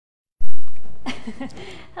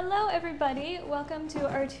Hello everybody, welcome to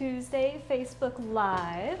our Tuesday Facebook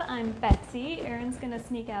Live. I'm Betsy. Erin's going to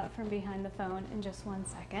sneak out from behind the phone in just 1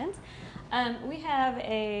 second. We have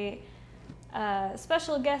a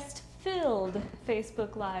special guest filled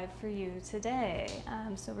Facebook Live for you today.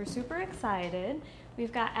 So we're super excited.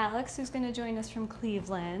 We've got Alex who's going to join us from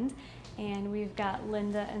Cleveland, and we've got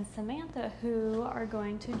Linda and Samantha who are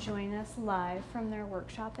going to join us live from their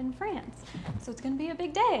workshop in France. So it's going to be a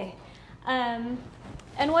big day. And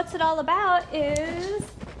what's it all about is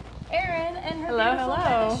Erin and her beautiful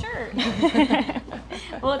Venice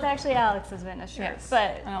shirt. Well, it's actually Alex's Venice shirt, yes,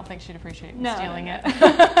 but I don't think she'd appreciate me stealing it.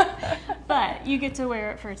 But you get to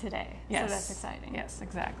wear it for today, yes. So that's exciting. Yes,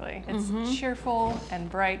 exactly. It's cheerful and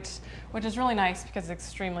bright, which is really nice because it's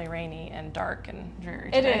extremely rainy and dark and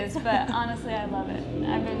dreary today. It is, but honestly, I love it.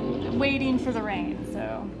 I've been waiting for the rain,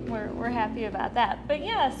 so we're happy about that. But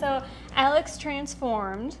yeah, so Alex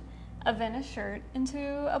transformed a Venice shirt into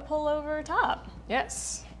a pullover top.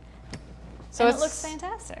 Yes. So and it looks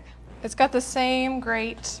fantastic. It's got the same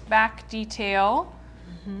great back detail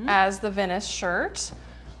as the Venice shirt,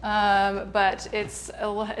 but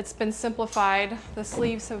it's been simplified. The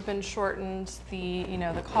sleeves have been shortened.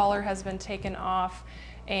 The collar has been taken off,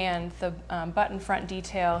 and the button front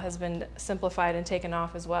detail has been simplified and taken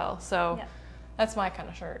off as well. So. Yep. That's my kind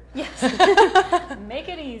of shirt. Yes. Make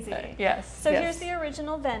it easy. Yes. So here's the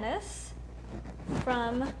original Venice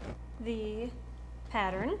from the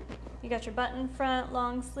pattern. You got your button front,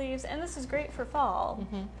 long sleeves, and this is great for fall,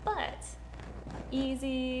 but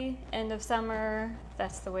easy, end of summer,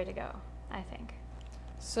 that's the way to go, I think.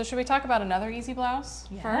 So should we talk about another easy blouse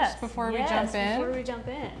first before we jump in? Before we jump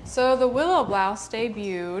in. So the Willow Blouse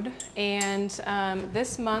debuted, and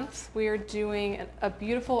this month we are doing a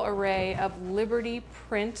beautiful array of Liberty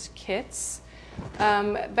print kits.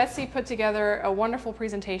 Betsy put together a wonderful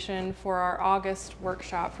presentation for our August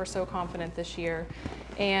workshop for So Confident this year.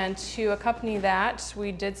 And to accompany that,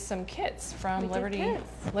 we did some kits from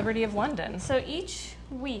Liberty of London. So each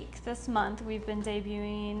week this month, we've been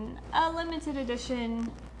debuting a limited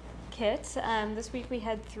edition kit. This week we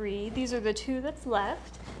had 3. These are the 2 that's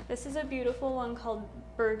left. This is a beautiful one called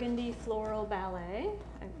Burgundy Floral Ballet.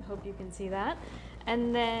 I hope you can see that.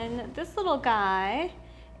 And then this little guy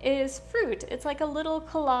is fruit. It's like a little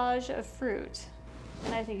collage of fruit.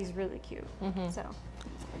 And I think he's really cute. So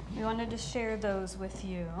we wanted to share those with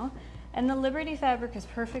you. And the Liberty fabric is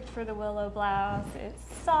perfect for the Willow Blouse.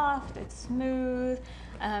 It's soft, it's smooth.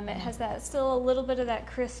 It has still a little bit of that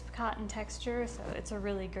crisp cotton texture, so it's a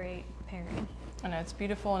really great pairing. I know, it's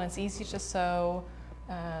beautiful and it's easy to sew.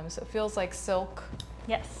 So it feels like silk,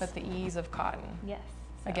 but the ease of cotton. Yes.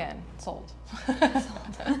 So. Again, sold.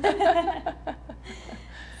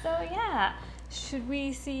 So yeah, should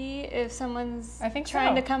we see if someone's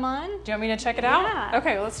trying to come on? Do you want me to check it out? Yeah.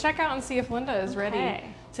 Okay, well, let's check out and see if Linda is ready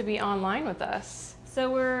to be online with us.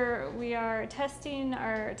 So we are testing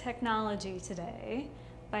our technology today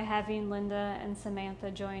by having Linda and Samantha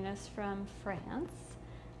join us from France.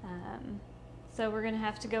 So we're going to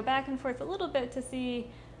have to go back and forth a little bit to see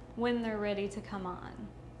when they're ready to come on.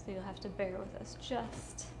 So you'll have to bear with us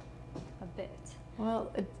just a bit.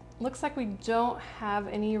 Well, it looks like we don't have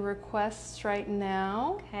any requests right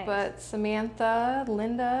now, but Samantha,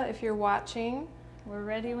 Linda, if you're watching, we're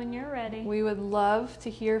ready when you're ready. We would love to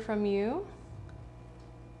hear from you.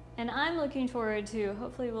 And I'm looking forward to,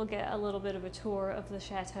 hopefully we'll get a little bit of a tour of the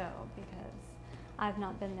chateau because I've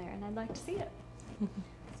not been there and I'd like to see it.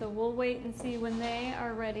 So we'll wait and see when they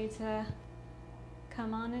are ready to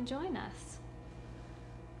come on and join us.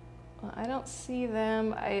 Well, I don't see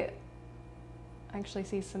them. I actually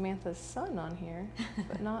see Samantha's son on here,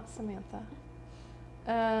 but not Samantha.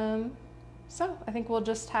 So I think we'll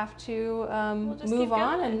just have to move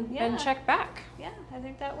on and check back. Yeah, I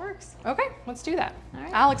think that works. Okay, let's do that. All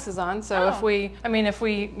right. Alex is on, so if we when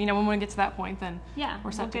we get to that point, then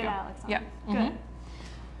we're set to go. Alex on. Yeah. Good.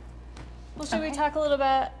 Well, should we talk a little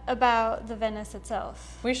bit about the Venice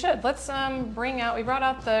itself? We should. Let's we brought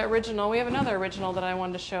out the original. We have another original that I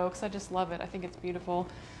wanted to show because I just love it. I think it's beautiful.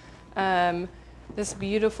 This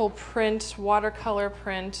beautiful print, watercolor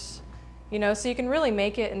print. So you can really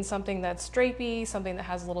make it in something that's drapey, something that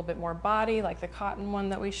has a little bit more body, like the cotton one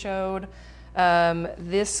that we showed.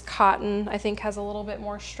 This cotton, I think, has a little bit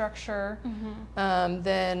more structure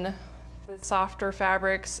than the softer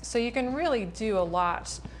fabrics. So you can really do a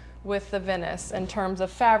lot with the Venice in terms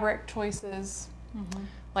of fabric choices,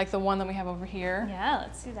 like the one that we have over here. Yeah,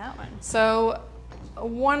 let's do that one. So a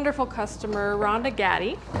wonderful customer, Rhonda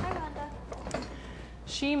Gaddy. Hi, Rhonda.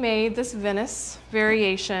 She made this Venice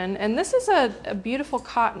variation, and this is a beautiful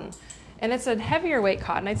cotton. And it's a heavier weight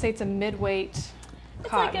cotton. I'd say it's a mid-weight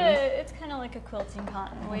cotton. It's kind of like a quilting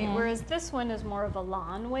cotton weight, whereas this one is more of a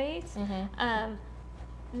lawn weight.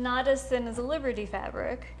 Not as thin as a Liberty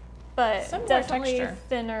fabric, but similar definitely texture.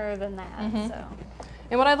 Thinner than that. So.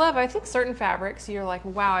 And what I love, I think certain fabrics, you're like,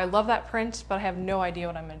 wow, I love that print, but I have no idea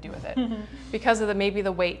what I'm going to do with it. Because of maybe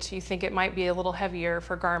the weight, you think it might be a little heavier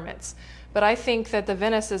for garments. But I think that the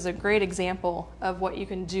Venice is a great example of what you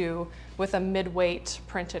can do with a mid-weight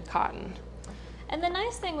printed cotton. And the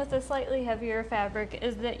nice thing with a slightly heavier fabric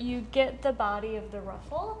is that you get the body of the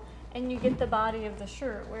ruffle and you get the body of the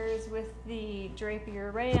shirt, whereas with the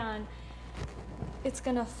drapier rayon, it's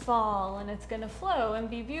going to fall and it's going to flow and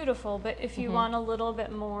be beautiful. But if you want a little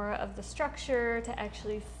bit more of the structure to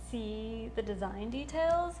actually see the design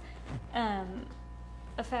details,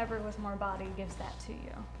 a fabric with more body gives that to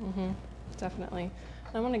you. Definitely.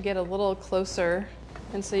 I want to get a little closer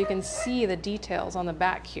and so you can see the details on the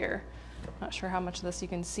back here. Not sure how much of this you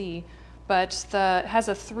can see, but it has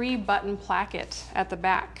a 3-button placket at the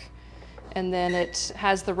back, and then it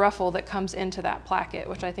has the ruffle that comes into that placket,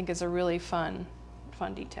 which I think is a really fun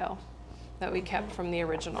detail that we kept from the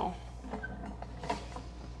original.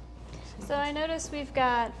 So I noticed we've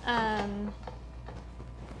got some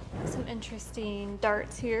interesting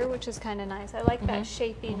darts here, which is kind of nice. I like that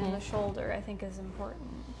shaping in the shoulder, I think is important.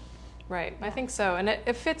 Right, I think so, and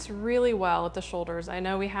it fits really well at the shoulders. I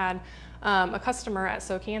know we had a customer at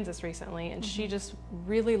So Kansas recently, and she just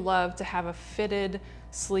really loved to have a fitted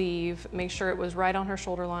sleeve, make sure it was right on her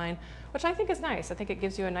shoulder line, which I think is nice. I think it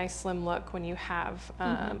gives you a nice slim look when you have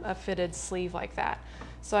a fitted sleeve like that.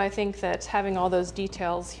 So I think that having all those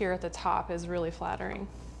details here at the top is really flattering.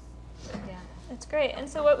 Yeah, it's great. And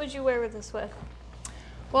so what would you wear with this with?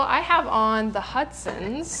 Well, I have on the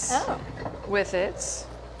Hudson's with it.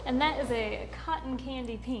 And that is a cotton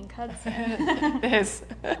candy pink Hudson. It is.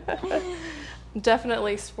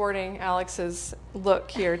 Definitely sporting Alex's look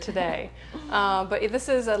here today. But this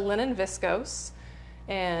is a linen viscose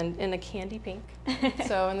and in a candy pink.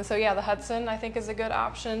 So yeah, the Hudson I think is a good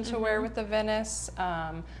option to wear with the Venice.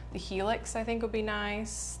 The Helix I think would be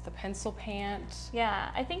nice. The pencil pant. Yeah,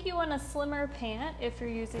 I think you want a slimmer pant if you're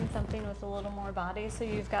using something with a little more body, so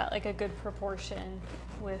you've got like a good proportion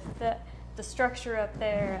with the structure up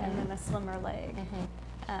there and then a slimmer leg.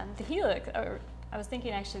 The Helix, or I was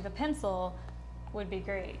thinking actually the pencil would be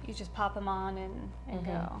great. You just pop them on and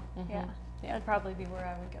go. Yeah, that'd probably be where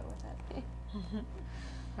I would go with it.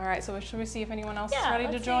 All right, so should we see if anyone else is ready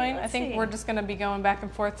to join? I think we're just going to be going back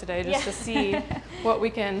and forth today just to see what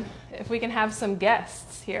if we can have some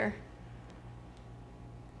guests here.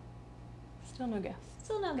 Still no guests.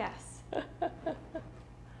 Still no guests.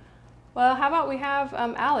 Well, how about we have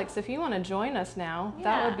Alex, if you want to join us now,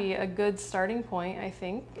 that would be a good starting point, I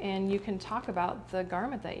think, and you can talk about the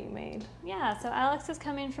garment that you made. Yeah, so Alex is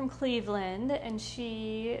coming from Cleveland, and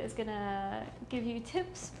she is going to give you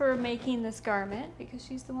tips for making this garment because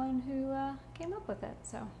she's the one who came up with it.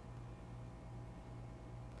 So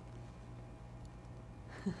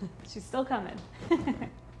she's still coming.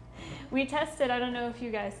 We tested, I don't know if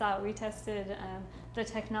you guys saw it, we tested the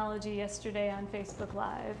technology yesterday on Facebook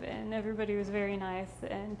Live, and everybody was very nice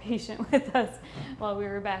and patient with us while we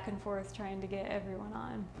were back and forth trying to get everyone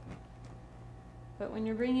on. But when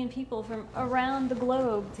you're bringing people from around the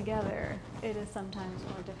globe together, it is sometimes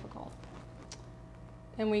more difficult.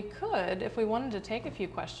 And we could, if we wanted to take a few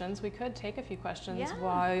questions, we could take a few questions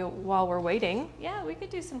while we're waiting. Yeah, we could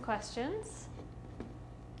do some questions.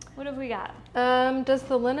 What have we got? Does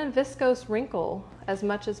the linen viscose wrinkle as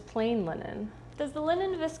much as plain linen? Does the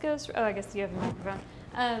linen viscose, oh, I guess you have a microphone.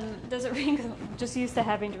 Does it wrinkle? Just used to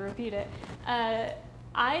having to repeat it.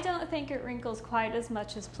 I don't think it wrinkles quite as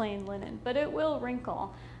much as plain linen, but it will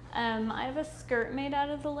wrinkle. I have a skirt made out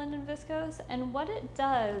of the linen viscose, and what it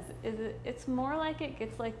does is it's more like it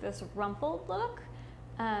gets like this rumpled look.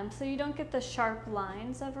 So you don't get the sharp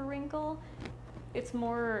lines of a wrinkle. It's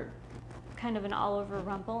more kind of an all-over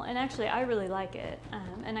rumple, and actually I really like it,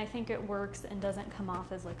 and I think it works and doesn't come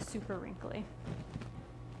off as like super wrinkly.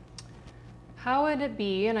 How would it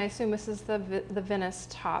be, and I assume this is the Venice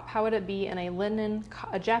top, how would it be in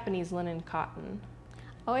a Japanese linen cotton?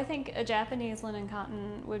 Oh, I think a Japanese linen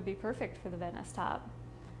cotton would be perfect for the Venice top.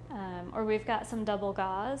 Or we've got some double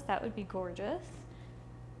gauze, that would be gorgeous,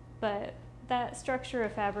 but that structure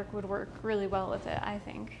of fabric would work really well with it, I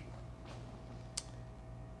think.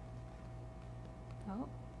 Oh,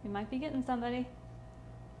 we might be getting somebody.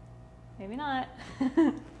 Maybe not.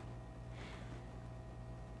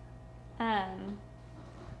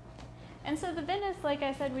 And And so the Venice, like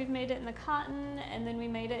I said, we've made it in the cotton, and then we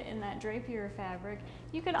made it in that drapier fabric.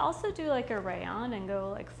 You could also do like a rayon and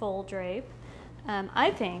go like full drape. I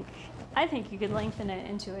think you could lengthen it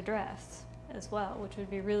into a dress as well, which would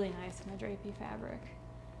be really nice in a drapey fabric.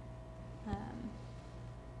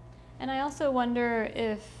 And I also wonder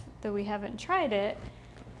if, though we haven't tried it,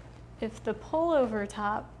 if the pullover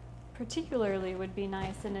top particularly would be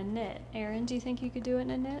nice in a knit. Erin, do you think you could do it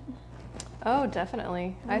in a knit? Oh,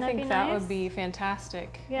 definitely. Wouldn't I think that that be would be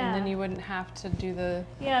fantastic. Yeah. And then you wouldn't have to do the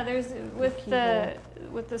there's with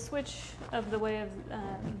the switch of the way of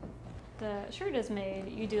the shirt is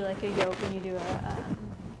made, you do like a yoke and you do a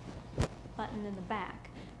button in the back.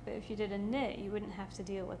 But if you did a knit, you wouldn't have to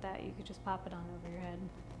deal with that. You could just pop it on over your head.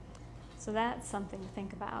 So that's something to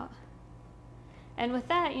think about. And with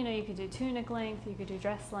that, you know, you could do tunic length, you could do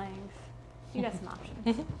dress length. You got some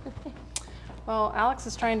options. Well, Alex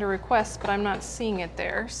is trying to request, but I'm not seeing it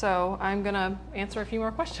there, so I'm gonna answer a few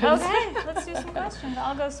more questions. Okay, let's do some questions.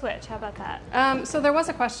 I'll go switch. How about that? So there was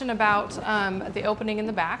a question about the opening in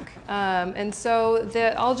the back, and so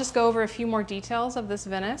I'll just go over a few more details of this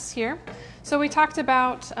Venice here. So we talked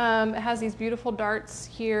about it has these beautiful darts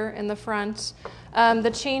here in the front.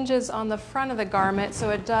 The changes on the front of the garment,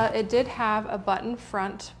 so it did have a button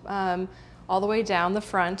front all the way down the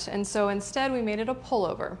front, and so instead we made it a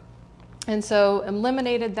pullover. And so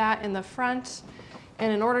eliminated that in the front,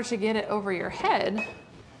 and in order to get it over your head,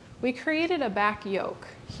 we created a back yoke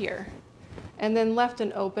here, and then left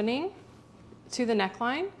an opening to the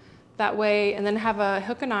neckline that way, and then have a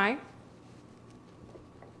hook and eye,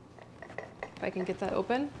 if I can get that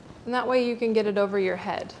open, and that way you can get it over your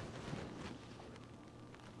head.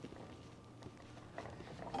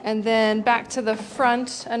 And then back to the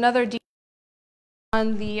front, another detail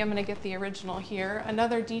on the, I'm going to get the original here,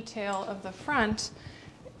 another detail of the front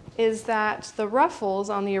is that the ruffles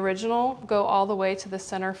on the original go all the way to the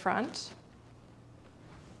center front.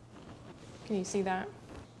 Can you see that?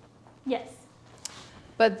 Yes.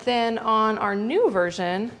 But then on our new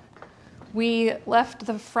version, we left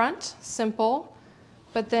the front simple,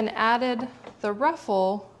 but then added the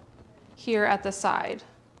ruffle here at the side.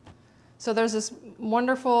 So there's this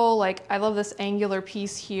wonderful, like, I love this angular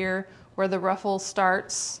piece here where the ruffle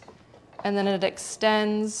starts, and then it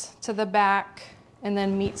extends to the back and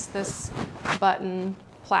then meets this button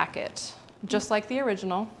placket, just like the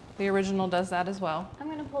original. The original does that as well. I'm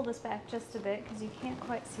going to pull this back just a bit because you can't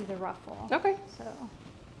quite see the ruffle. Okay. So,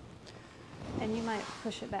 and you might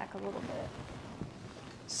push it back a little bit.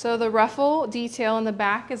 So the ruffle detail in the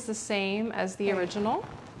back is the same as the original.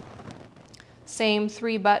 Same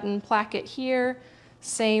 3-button placket here.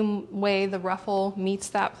 Same way the ruffle meets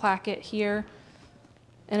that placket here.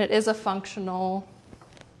 And it is a functional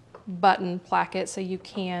button placket, so you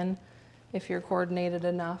can, if you're coordinated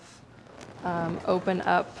enough, open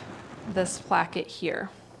up this placket here.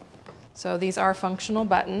 So these are functional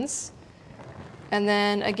buttons. And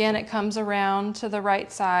then again, it comes around to the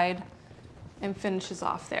right side and finishes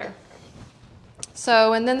off there.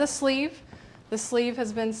 So, and then the sleeve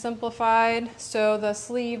has been simplified. So the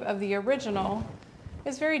sleeve of the original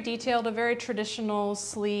is very detailed, a very traditional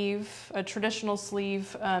sleeve,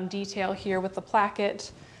 detail here with the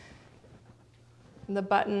placket and the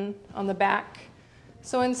button on the back.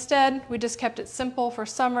 So instead, we just kept it simple for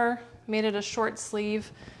summer, made it a short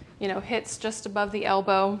sleeve, you know, hits just above the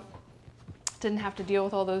elbow. Didn't have to deal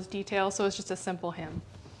with all those details, so it's just a simple hem.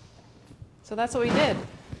 So that's what we did.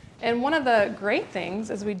 And one of the great things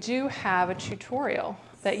is we do have a tutorial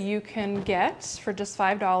that you can get for just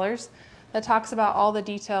 $5 that talks about all the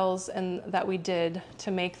details that we did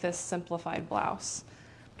to make this simplified blouse.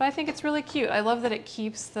 But I think it's really cute. I love that it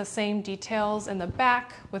keeps the same details in the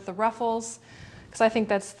back with the ruffles, because I think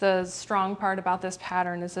that's the strong part about this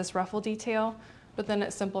pattern is this ruffle detail, but then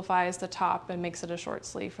it simplifies the top and makes it a short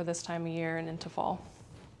sleeve for this time of year and into fall.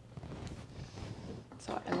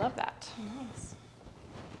 So I love that. Nice.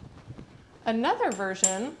 Another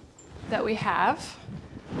version that we have,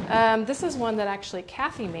 this is one that actually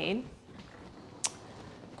Kathy made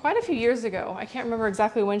quite a few years ago. I can't remember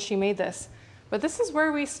exactly when she made this, but this is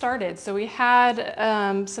where we started. So we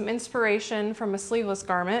had some inspiration from a sleeveless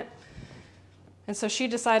garment, and so she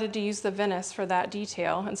decided to use the Venice for that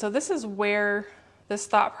detail. And so this is where this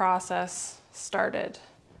thought process started,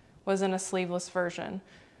 was in a sleeveless version,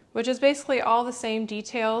 which is basically all the same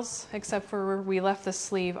details except for where we left the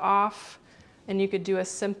sleeve off, and you could do a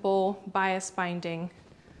simple bias binding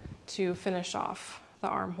to finish off the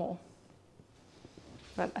armhole.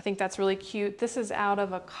 But I think that's really cute. This is out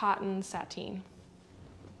of a cotton sateen.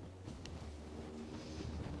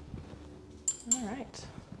 All right.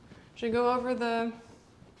 Should we go over the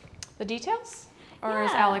The details? Or Yeah.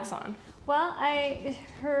 is Alex on? Well,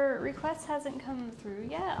 her request hasn't come through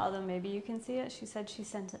yet, although maybe you can see it. She said she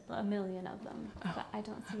sent 1 million of them, but I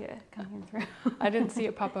don't see it coming through. I didn't see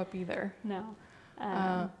it pop up either. No. So,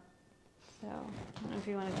 I don't know if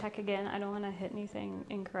you want to check again. I don't want to hit anything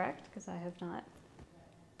incorrect because I have not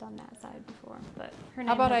done that side before, but her name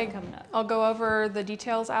How about hasn't come up. I'll go over the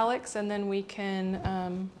details, Alex, and then we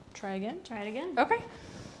can try again? Try it again. Okay.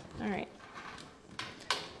 All right.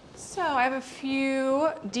 So I have a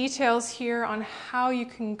few details here on how you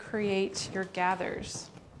can create your gathers.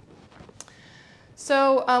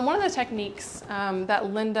 So one of the techniques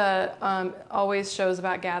that Linda always shows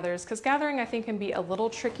about gathers, because gathering I think can be a little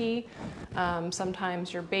tricky.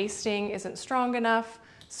 Sometimes your basting isn't strong enough.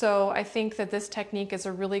 So I think that this technique is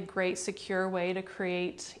a really great, secure way to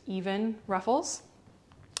create even ruffles.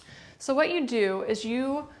 So what you do is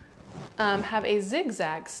you have a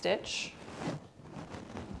zigzag stitch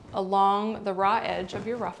along the raw edge of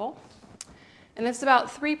your ruffle. And it's about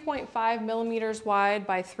 3.5 millimeters wide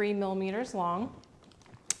by 3 millimeters long.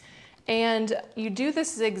 And you do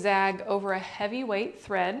this zigzag over a heavyweight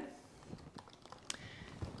thread.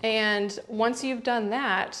 And once you've done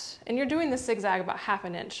that, and you're doing the zigzag about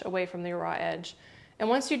 1/2 inch away from the raw edge, and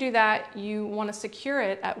once you do that, you want to secure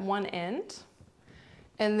it at one end.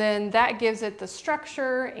 And then that gives it the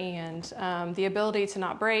structure and the ability to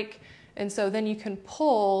not break. And so then you can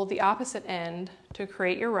pull the opposite end to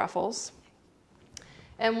create your ruffles.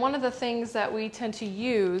 And one of the things that we tend to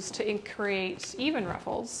use to create even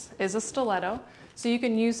ruffles is a stiletto. So you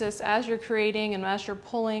can use this as you're creating and as you're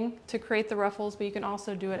pulling to create the ruffles, but you can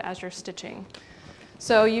also do it as you're stitching.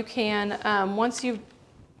 So you can, once you've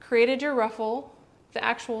created your ruffle, the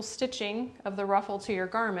actual stitching of the ruffle to your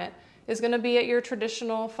garment is going to be at your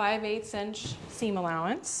traditional 5/8 inch seam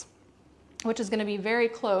allowance, which is going to be very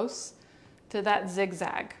close to that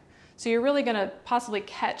zigzag. So you're really going to possibly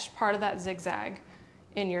catch part of that zigzag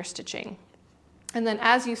in your stitching. And then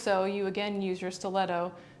as you sew, you again use your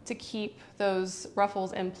stiletto to keep those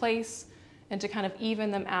ruffles in place and to kind of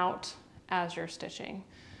even them out as you're stitching.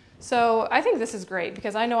 So I think this is great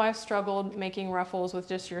because I know I've struggled making ruffles with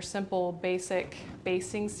just your simple basic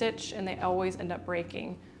basting stitch, and they always end up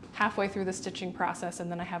breaking halfway through the stitching process,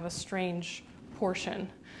 and then I have a strange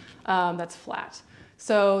portion that's flat.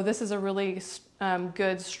 So this is a really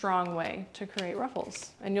good, strong way to create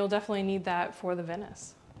ruffles, and you'll definitely need that for the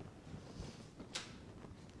Venice.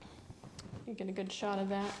 You get a good shot of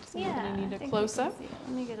that. So Yeah, I'm gonna need I a think close you can up. see it.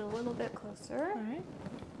 Let me get a little bit closer. All right.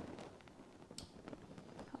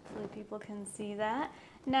 Hopefully people can see that.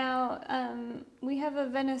 Now, we have a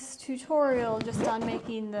Venice tutorial just on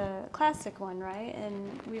making the classic one, right?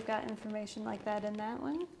 And we've got information like that in that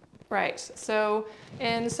one. Right. So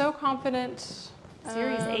in So Confident,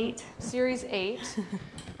 Series 8. Series 8.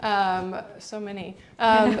 So many.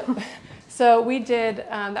 So we did,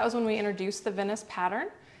 that was when we introduced the Venice pattern.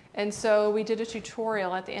 And so we did a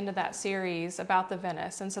tutorial at the end of that series about the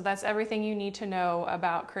Venice. And so that's everything you need to know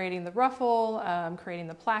about creating the ruffle, creating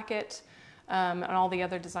the placket, and all the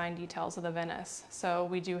other design details of the Venice. So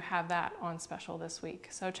we do have that on special this week.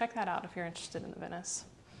 So check that out if you're interested in the Venice.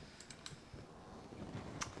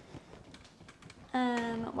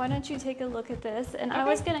 Why don't you take a look at this? And Okay. I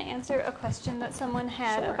was going to answer a question that someone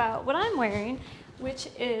had Sure. about what I'm wearing, which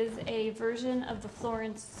is a version of the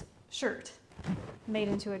Florence shirt made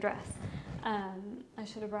into a dress. I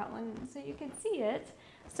should have brought one so you could see it.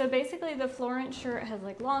 So basically the Florence shirt has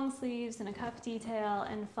like long sleeves and a cuff detail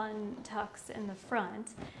and fun tucks in the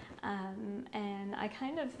front. And I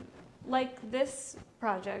kind of, like this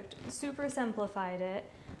project, super simplified it,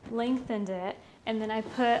 lengthened it, and then I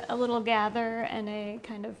put a little gather and a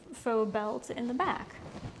kind of faux belt in the back.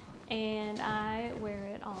 And I wear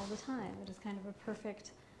it all the time. It is kind of a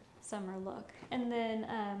perfect summer look. And then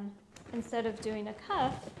instead of doing a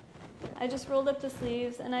cuff, I just rolled up the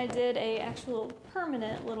sleeves and I did a actual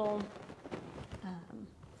permanent little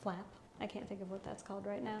flap. I can't think of what that's called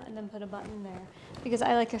right now, and then put a button there because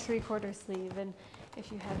I like a 3/4 sleeve, and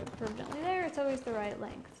if you have it permanently there, it's always the right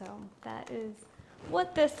length. So that is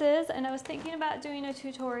what this is, and I was thinking about doing a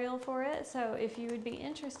tutorial for it, so if you would be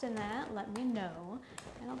interested in that, let me know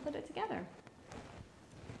and I'll put it together,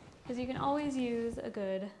 because you can always use a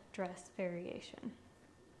good dress variation.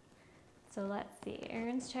 So let's see,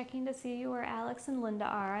 Erin's checking to see where Alex and Linda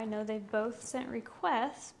are. I know they've both sent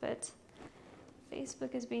requests, but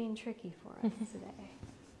Facebook is being tricky for us today.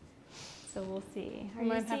 So we'll see. Are We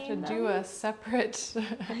might have to do a separate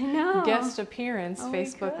I know. guest appearance Oh, we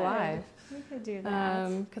Facebook could. Live. We could do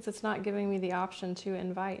that. Because it's not giving me the option to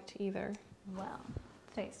invite either. Well,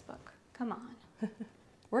 Facebook, come on.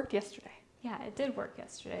 Worked yesterday. Yeah, it did work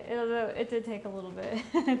yesterday, although it did take a little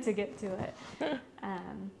bit to get to it.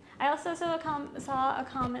 I also saw a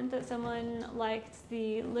comment that someone liked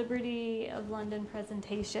the Liberty of London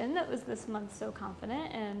presentation that was this month So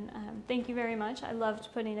Confident, and thank you very much. I loved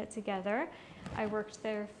putting it together. I worked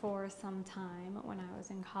there for some time when I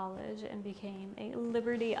was in college and became a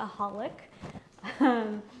Liberty-aholic.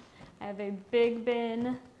 I have a big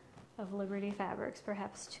bin of Liberty fabrics,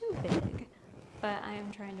 perhaps too big, but I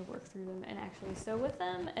am trying to work through them and actually sew with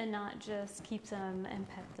them and not just keep them and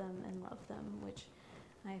pet them and love them, which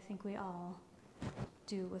I think we all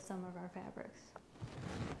do with some of our fabrics.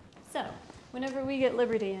 So, whenever we get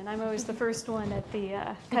Liberty in, I'm always the first one at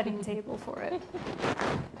the cutting table for it.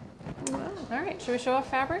 Whoa. All right, should we show off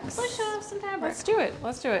fabrics? Let's show off some fabric. Let's do it.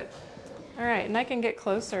 Let's do it. All right, and I can get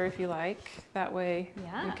closer if you like. That way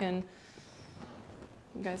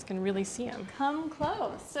you guys can really see them. Come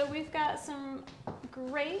close. So we've got some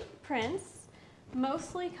great prints.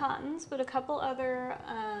 Mostly cottons, but a couple other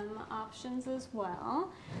options as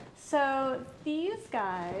well. So these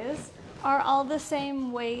guys are all the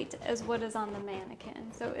same weight as what is on the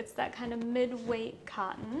mannequin. So it's that kind of mid-weight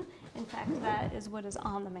cotton. In fact, that is what is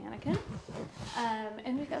on the mannequin.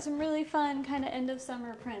 And we've got some really fun kind of end of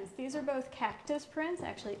summer prints. These are both cactus prints,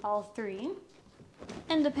 actually all three.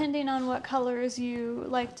 And depending on what colors you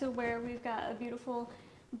like to wear, we've got a beautiful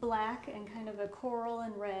black and kind of a coral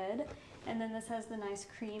and red. And then this has the nice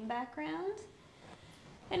cream background.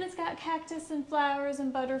 And it's got cactus and flowers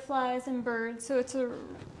and butterflies and birds. So it's a,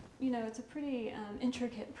 it's a pretty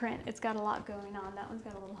intricate print. It's got a lot going on. That one's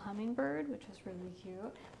got a little hummingbird, which is really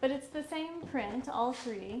cute. But it's the same print, all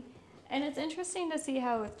three. And it's interesting to see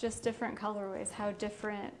how with just different colorways, how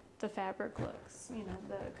different the fabric looks.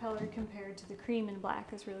 The color compared to the cream and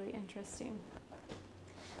black is really interesting.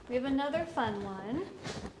 We have another fun one.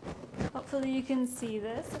 Hopefully you can see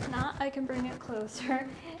this. If not, I can bring it closer.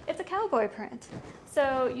 It's a cowboy print.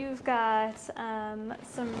 So you've got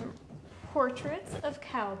some portraits of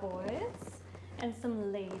cowboys and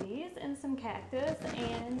some ladies and some cactus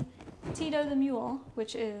and Tito the mule,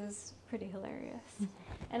 which is pretty hilarious.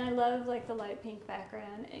 And I love like the light pink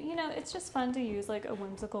background. It's just fun to use like a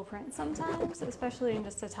whimsical print sometimes, especially in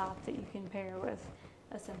just a top that you can pair with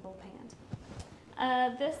a simple pant.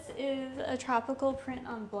 This is a tropical print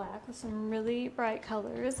on black with some really bright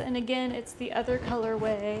colors. And again, it's the other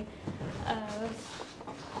colorway of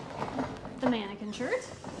the mannequin shirt.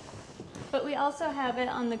 But we also have it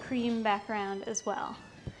on the cream background as well.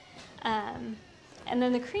 And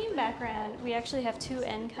then the cream background, we actually have two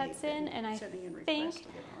end cuts in, and I think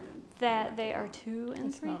that they are 2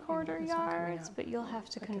 3/4 yards, but you'll have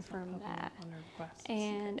to confirm that.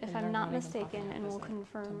 And if I'm not mistaken, and we'll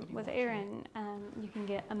confirm with Erin, you can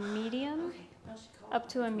get a medium, up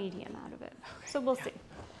to a medium out of it. So we'll see.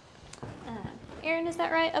 Erin, is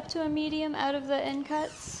that right? Up to a medium out of the end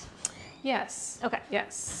cuts? Yes. Okay.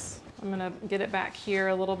 Yes. I'm gonna get it back here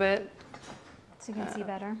a little bit. So you can see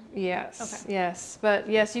better? Yes. Okay. Yes. But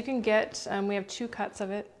yes, you can get, we have 2 cuts of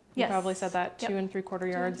it. You probably said that, 2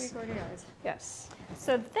 3/4 yards. 2 3/4 yards. Yes.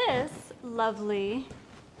 So this lovely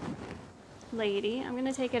lady, I'm going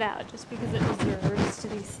to take it out just because it deserves to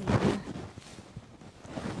be seen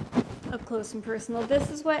up close and personal. This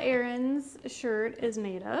is what Erin's shirt is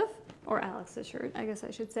made of, or Alex's shirt, I guess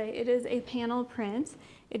I should say. It is a panel print.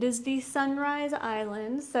 It is the Sunrise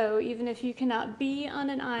Island, so even if you cannot be on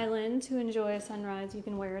an island to enjoy a sunrise, you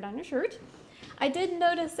can wear it on your shirt. I did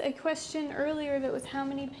notice a question earlier that was how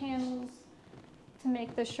many panels to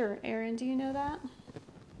make the shirt. Erin, do you know that?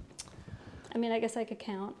 I mean, I guess I could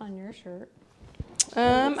count on your shirt.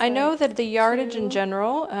 I know that the yardage in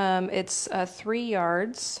general, it's 3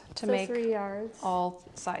 yards to make 3 yards. all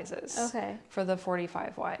sizes. Okay. For the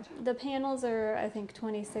 45 wide. The panels are, I think,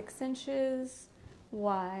 26 inches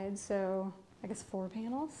wide, so I guess 4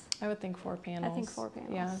 panels. I would think 4 panels. I think 4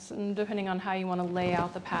 panels. Yes, and depending on how you want to lay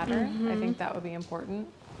out the pattern, I think that would be important.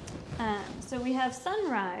 So we have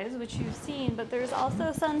sunrise, which you've seen, but there's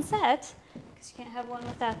also sunset, because you can't have one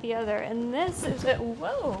without the other. And this is a,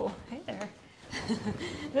 whoa, hey there.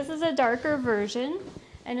 This is a darker version,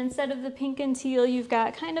 and instead of the pink and teal, you've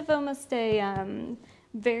got kind of almost a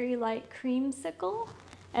very light creamsicle,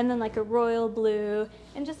 and then like a royal blue,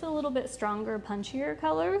 and just a little bit stronger, punchier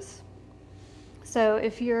colors. So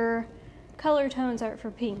if your color tones aren't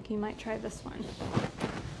for pink, you might try this one.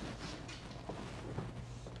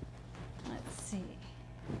 Let's see.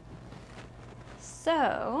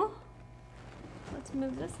 So let's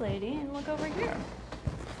move this lady and look over here.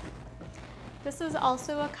 This is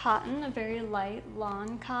also a cotton, a very light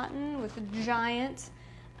lawn cotton with giant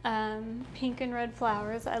pink and red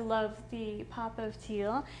flowers. I love the pop of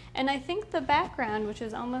teal. And I think the background, which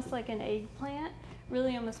is almost like an eggplant,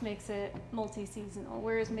 really almost makes it multi-seasonal.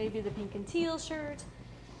 Whereas maybe the pink and teal shirt,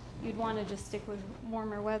 you'd want to just stick with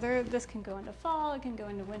warmer weather. This can go into fall, it can go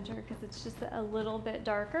into winter, because it's just a little bit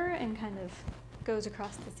darker and kind of goes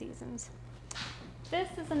across the seasons. This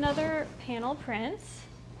is another panel print.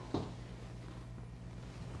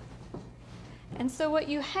 And so what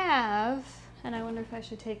you have, and I wonder if I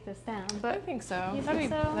should take this down, but I think so. That'd be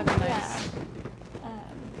That'd be nice. Yeah.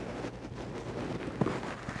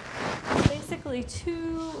 Basically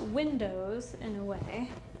 2 windows in a way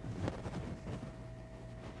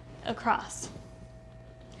across.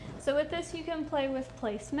 So with this you can play with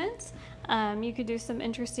placement. You could do some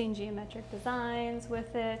interesting geometric designs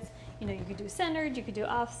with it. You know, you could do centered, you could do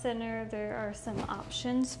off-center. There are some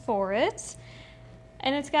options for it.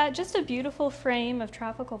 And it's got just a beautiful frame of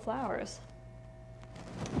tropical flowers.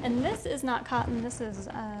 And this is not cotton, this is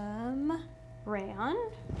rayon,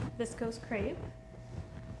 viscose crepe.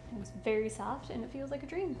 And it's very soft and it feels like a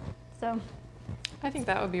dream. So I think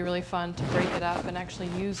that would be really fun to break it up and actually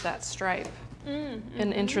use that stripe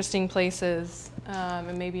in interesting places,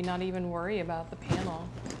 and maybe not even worry about the panel.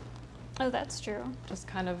 Oh, that's true. Just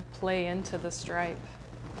kind of play into the stripe,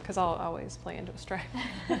 because I'll always play into a stripe.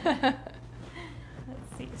 Let's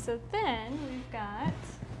see, so then we've got,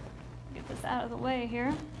 get this out of the way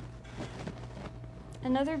here,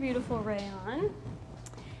 another beautiful rayon.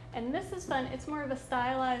 And this is fun, it's more of a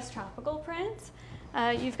stylized tropical print.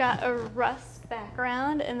 You've got a rust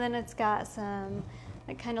background, and then it's got some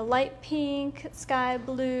like kind of light pink, sky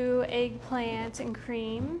blue, eggplant, and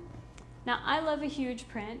cream. Now I love a huge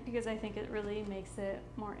print because I think it really makes it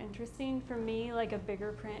more interesting. For me, like a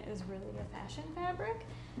bigger print is really a fashion fabric,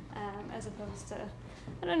 as opposed to,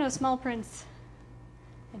 I don't know, small prints.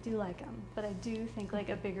 I do like them, but I do think like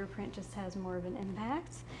a bigger print just has more of an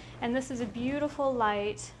impact. And this is a beautiful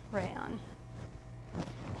light rayon.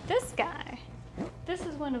 This guy, this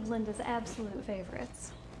is one of Linda's absolute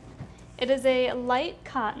favorites. It is a light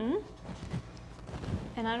cotton,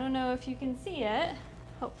 and I don't know if you can see it,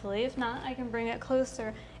 hopefully. If not, I can bring it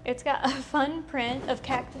closer. It's got a fun print of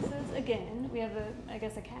cactuses again. We have, I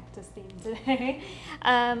guess, a cactus theme today.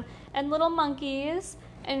 And little monkeys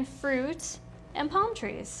and fruit and palm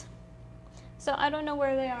trees. So I don't know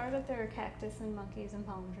where they are, that there are cactus and monkeys and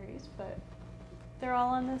palm trees, but they're all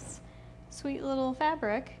on this sweet little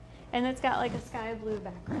fabric, and it's got like a sky blue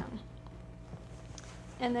background.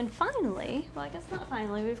 And then finally, well, I guess not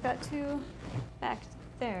finally, we've got 2 back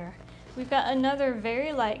there. We've got another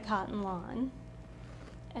very light cotton lawn,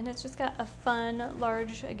 and it's just got a fun,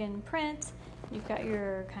 large, again, print. You've got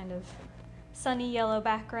your kind of sunny yellow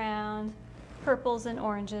background, purples and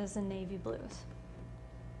oranges and navy blues.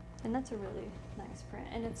 And that's a really nice print,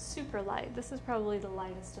 and it's super light. This is probably the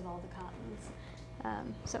lightest of all the cottons.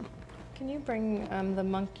 So, can you bring the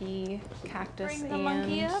monkey cactus bring the and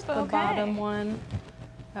monkey up? the Okay. bottom one?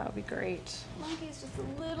 That would be great. Monkey's just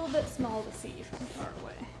a little bit small to see from far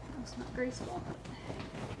away. It's not graceful.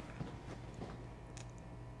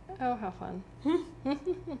 Oh, how fun.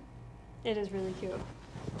 It is really cute.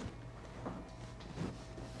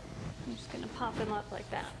 I'm just gonna pop him up like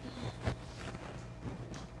that.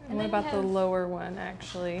 And what about the lower one,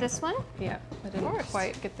 actually? This one? Yeah, I didn't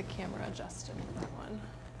quite get the camera adjusted with that one.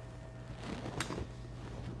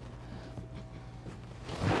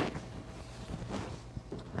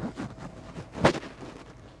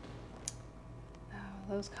 Oh,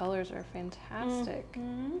 those colors are fantastic.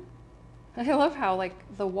 Mm-hmm. I love how like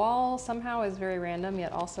the wall somehow is very random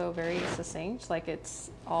yet also very succinct. Like it's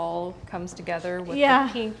all comes together with the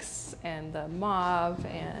pinks and the mauve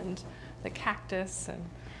and the cactus and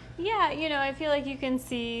yeah, you know, I feel like you can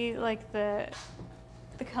see like the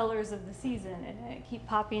colors of the season and it keep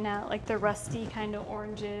popping out, like the rusty kind of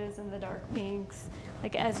oranges and the dark pinks.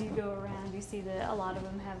 Like as you go around, you see that a lot of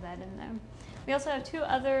them have that in them. We also have 2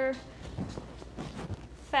 other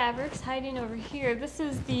fabrics hiding over here. This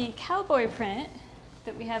is the cowboy print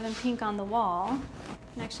that we have in pink on the wall.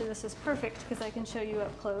 And actually this is perfect because I can show you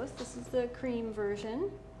up close. This is the cream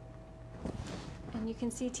version. And you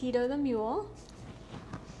can see Tito the mule.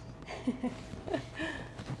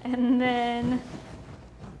 And then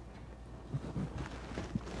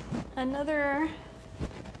another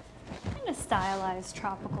kind of stylized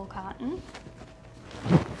tropical cotton.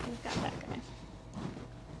 We've got that guy.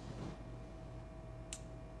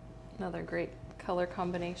 another great color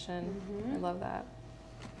combination. I love that.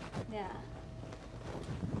 Yeah.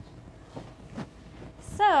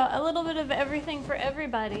 So a little bit of everything for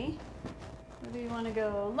everybody. Whether you want to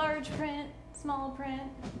go large print, small print,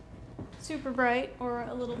 super bright or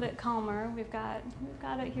a little bit calmer, we've got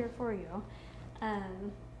it here for you.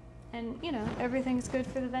 And you know, everything's good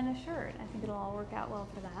for the Venice shirt. I think it'll all work out well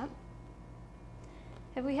for that.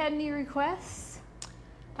 Have we had any requests?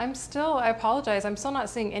 I apologize, I'm still not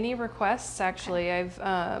seeing any requests actually.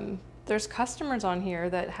 Okay. There's customers on here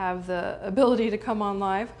that have the ability to come on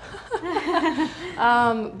live,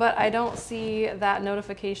 but I don't see that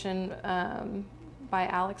notification by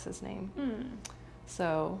Alex's name.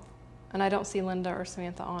 So, and I don't see Linda or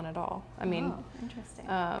Samantha on at all. I mean, oh, interesting.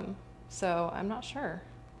 So I'm not sure.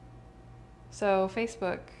 So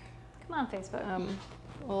Facebook. Come on, Facebook.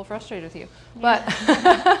 A little frustrated with you, yeah. but.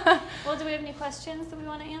 Well, do we have any questions that we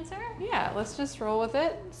want to answer? Yeah, let's just roll with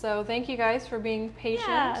it. So thank you guys for being patient.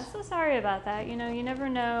 Yeah, so sorry about that. You know, you never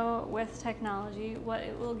know with technology what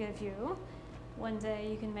it will give you. One day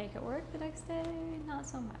you can make it work, the next day not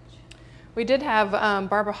so much. We did have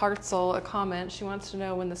Barbara Hartzell a comment. She wants to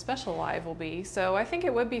know when the special live will be. So I think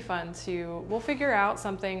it would be fun we'll figure out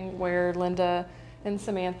something where Linda and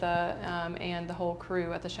Samantha and the whole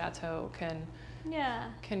crew at the Chateau can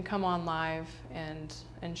come on live and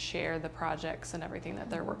share the projects and everything that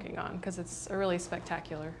they're working on, because it's a really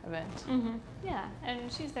spectacular event. Mm-hmm. Yeah,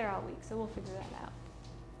 and she's there all week, so we'll figure that out.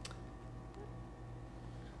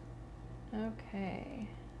 Okay.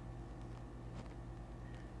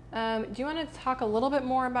 Do you want to talk a little bit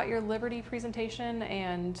more about your Liberty presentation,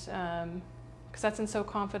 and because that's in So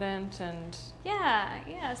Confident and...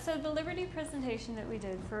 Yeah, so the Liberty presentation that we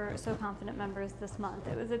did for So Confident members this month,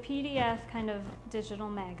 it was a PDF kind of digital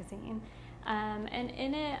magazine, and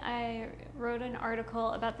in it I wrote an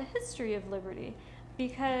article about the history of Liberty,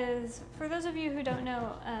 because for those of you who don't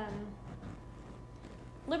know,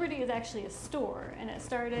 Liberty is actually a store, and it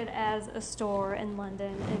started as a store in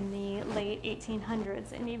London in the late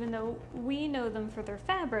 1800s, and even though we know them for their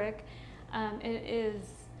fabric, it is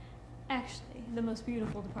actually the most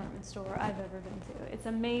beautiful department store I've ever been to. It's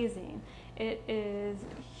amazing. It is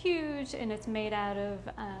huge, and it's made out of,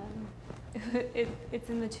 it's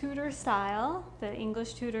in the Tudor style, the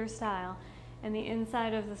English Tudor style, and the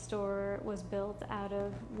inside of the store was built out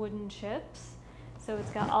of wooden ships. So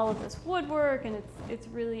it's got all of this woodwork, and it's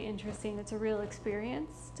really interesting. It's a real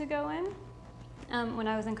experience to go in. When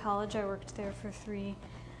I was in college, I worked there for 3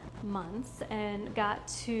 months and got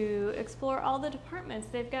to explore all the departments.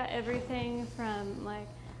 They've got everything from like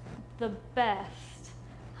the best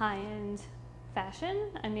high-end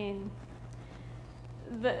fashion. I mean,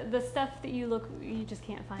 the stuff that you just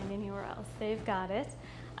can't find anywhere else. They've got it.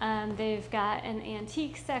 They've got an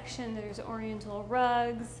antique section. There's oriental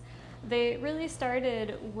rugs. They really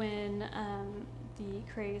started when the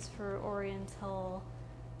craze for oriental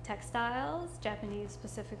textiles, Japanese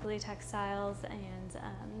specifically textiles, and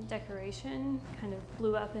decoration kind of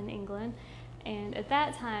blew up in England. And at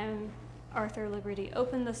that time, Arthur Liberty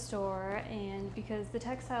opened the store, and because the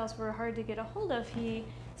textiles were hard to get a hold of, he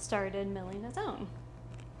started milling his own.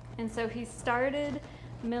 And so he started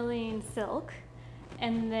milling silk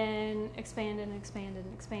and then expanded and expanded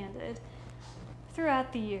and expanded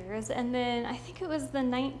throughout the years. And then I think it was the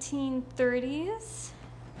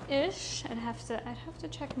 1930s-ish. I'd have to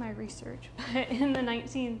check my research, but in the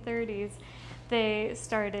 1930s, they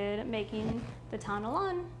started making the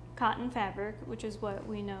Tonalon cotton fabric, which is what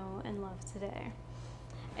we know and love today.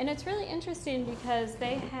 And it's really interesting because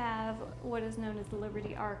they have what is known as the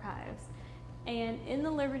Liberty Archives. And in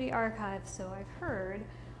the Liberty Archives, so I've heard,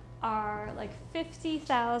 are like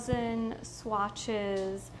 50,000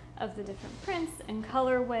 swatches of the different prints and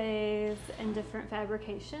colorways and different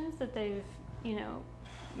fabrications that they've,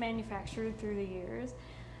 manufactured through the years.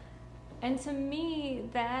 And to me,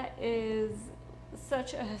 that is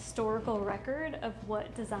such a historical record of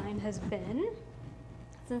what design has been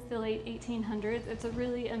since the late 1800s. It's a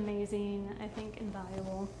really amazing, I think,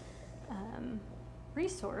 invaluable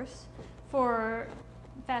resource for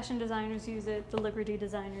fashion designers. Use it, the Liberty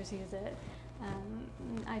designers use it.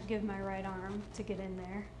 I'd give my right arm to get in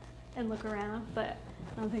there and look around, but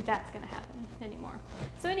I don't think that's going to happen anymore.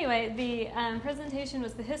 So anyway, the presentation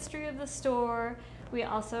was the history of the store. We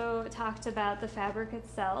also talked about the fabric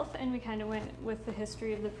itself, and we kind of went with the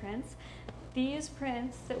history of the prints. These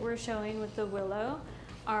prints that we're showing with the willow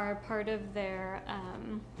are part of their,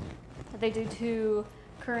 they do 2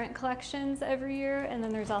 current collections every year, and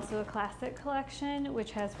then there's also a classic collection,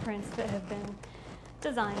 which has prints that have been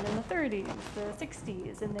designed in the 30s, the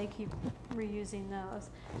 60s, and they keep reusing those.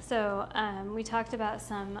 So we talked about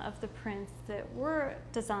some of the prints that were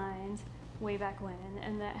designed way back when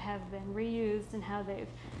and that have been reused, and how they've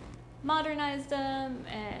modernized them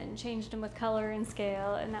and changed them with color and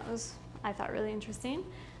scale, and that was, I thought, really interesting.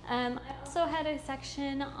 I also had a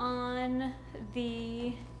section on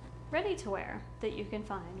the ready-to-wear that you can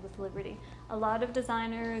find with Liberty. A lot of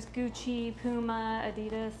designers, Gucci, Puma,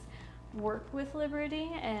 Adidas, work with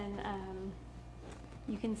Liberty, and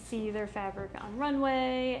you can see their fabric on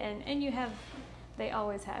runway, and they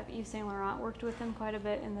always have. Yves Saint Laurent worked with them quite a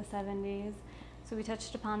bit in the 70s, so we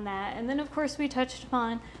touched upon that. And then of course we touched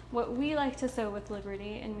upon what we like to sew with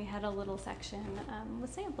Liberty, and we had a little section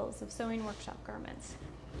with samples of sewing workshop garments,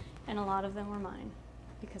 and a lot of them were mine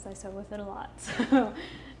because I sew with it a lot. So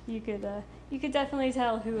you could definitely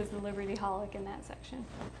tell who was the Liberty holic in that section.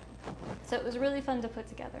 So it was really fun to put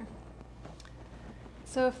together.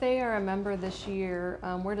 So if they are a member this year,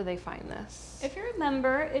 where do they find this? If you're a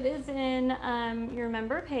member, it is in your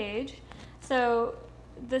member page. So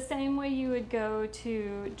the same way you would go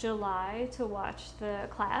to July to watch the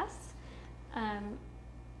class,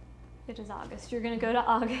 it is August. You're going to go to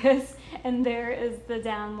August, and there is the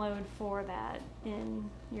download for that in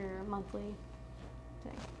your monthly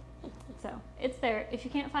thing. So it's there. If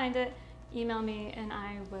you can't find it, email me and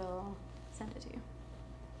I will send it to you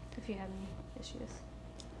if you have any issues.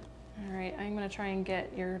 All right, I'm going to try and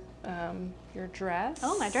get your dress.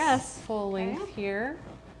 Oh, my dress. Full length here.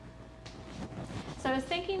 So I was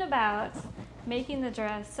thinking about making the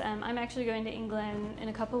dress. I'm actually going to England in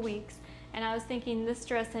a couple weeks, and I was thinking this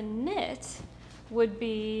dress in knit would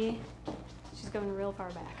be, she's going real far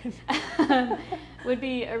back, would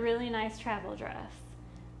be a really nice travel dress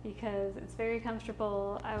because it's very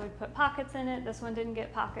comfortable. I would put pockets in it. This one didn't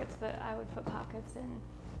get pockets, but I would put pockets in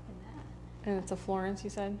that. And it's a Florence, you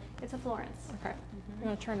said? It's a Florence. Okay. I'm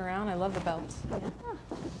going to turn around. I love the belt. Yeah.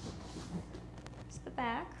 Just the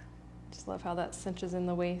back. Just love how that cinches in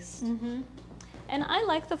the waist. Mm-hmm. And I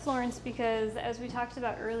like the Florence because, as we talked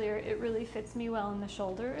about earlier, it really fits me well in the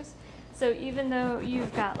shoulders. So even though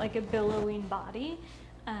you've got like a billowing body,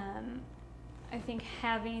 I think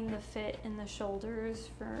having the fit in the shoulders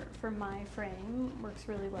for my frame works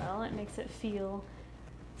really well. It makes it feel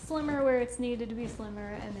slimmer where it's needed to be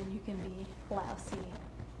slimmer, and then you can be blousy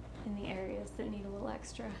in the areas that need a little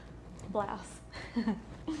extra blouse.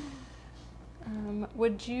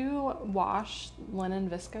 Would you wash linen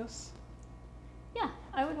viscose? Yeah,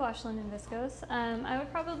 I would wash linen viscose. I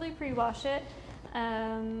would probably pre-wash it.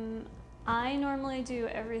 I normally do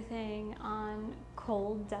everything on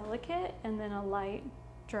cold delicate and then a light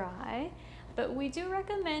dry, but we do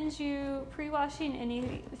recommend you pre-washing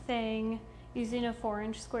anything using a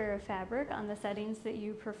 4-inch square of fabric on the settings that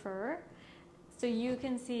you prefer, so you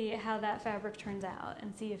can see how that fabric turns out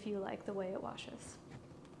and see if you like the way it washes.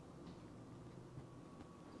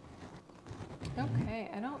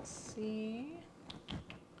 Okay, I don't see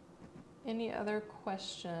any other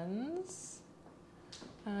questions.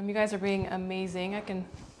 You guys are being amazing. I can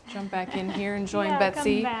jump back in here and join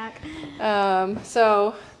Betsy. Come back.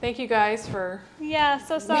 So thank you guys for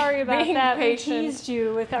so sorry about that. patient. We teased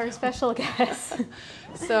you with our special guest.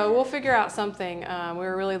 So we'll figure out something. We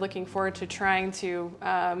were really looking forward to trying to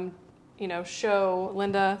show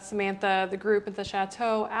Linda, Samantha, the group at the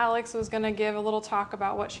chateau. Alex was going to give a little talk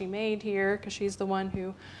about what she made here because she's the one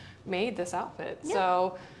who made this outfit. Yeah.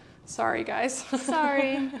 So sorry, guys.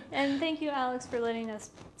 Sorry. And thank you, Alex, for letting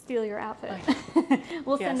us steal your outfit.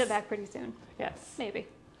 We'll send it back pretty soon. Yes. Maybe.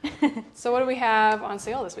 So what do we have on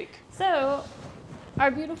sale this week? So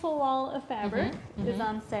our beautiful wall of fabric is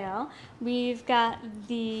on sale. We've got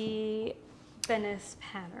the Venice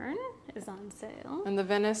pattern is on sale. And the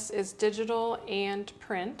Venice is digital and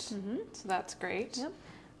print, so that's great. Yep.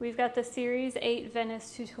 We've got the Series 8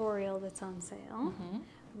 Venice tutorial that's on sale.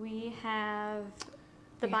 We have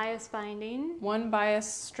the bias binding. 1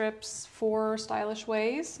 bias strips 4 stylish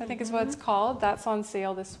ways, I think is what it's called. That's on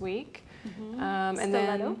sale this week. And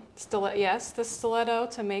then the stiletto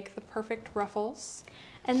to make the perfect ruffles.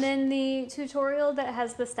 And then the tutorial that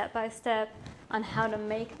has the step-by-step on how to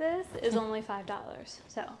make this is only $5.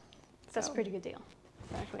 So that's a pretty good deal.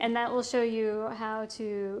 Exactly. And that will show you how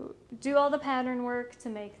to do all the pattern work to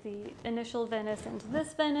make the initial Venice into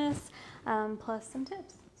this Venice, plus some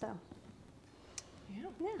tips. So.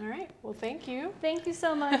 Yeah. All right. Well, thank you. Thank you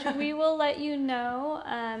so much. We will let you know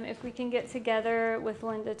if we can get together with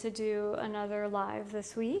Linda to do another live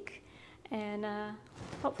this week. And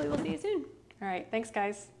hopefully we'll see you soon. All right. Thanks,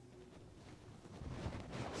 guys.